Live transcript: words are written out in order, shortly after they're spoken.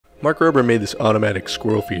Mark Rober made this automatic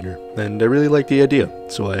squirrel feeder, and I really liked the idea,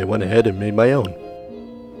 so I went ahead and made my own.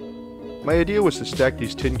 My idea was to stack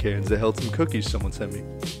these tin cans that held some cookies someone sent me.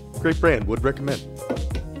 Great brand, would recommend.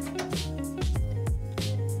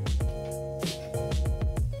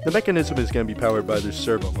 The mechanism is going to be powered by this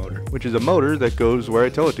servo motor, which is a motor that goes where I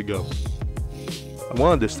tell it to go. I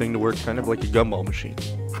wanted this thing to work kind of like a gumball machine.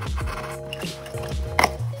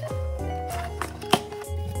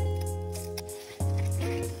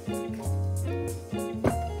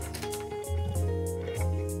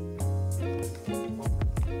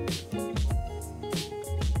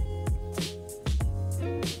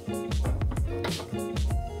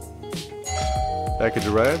 Package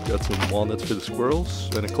arrived, got some walnuts for the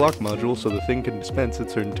squirrels, and a clock module so the thing can dispense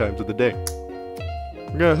at certain times of the day.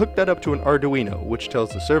 We're going to hook that up to an Arduino, which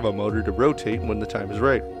tells the servo motor to rotate when the time is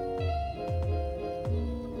right.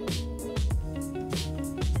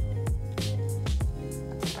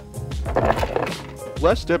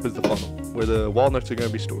 Last step is the funnel, where the walnuts are going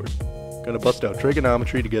to be stored. Gonna bust out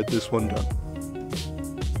trigonometry to get this one done.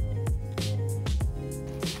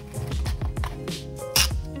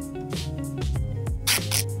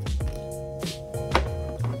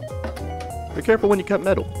 Be careful when you cut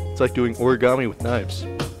metal. It's like doing origami with knives.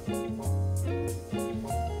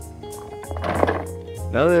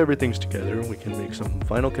 Now that everything's together, we can make some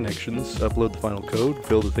final connections, upload the final code,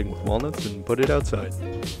 fill the thing with walnuts, and put it outside.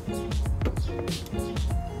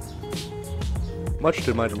 Much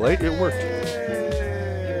to my delight, it worked.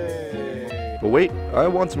 But wait, I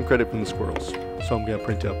want some credit from the squirrels, so I'm gonna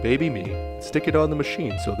print out baby me, and stick it on the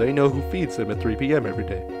machine so they know who feeds them at 3 PM every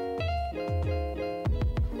day.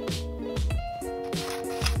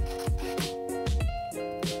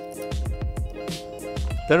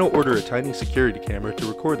 Then I'll order a tiny security camera to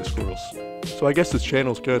record the squirrels. So I guess this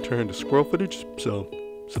channel's gonna turn into squirrel footage, so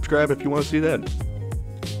subscribe if you want to see that.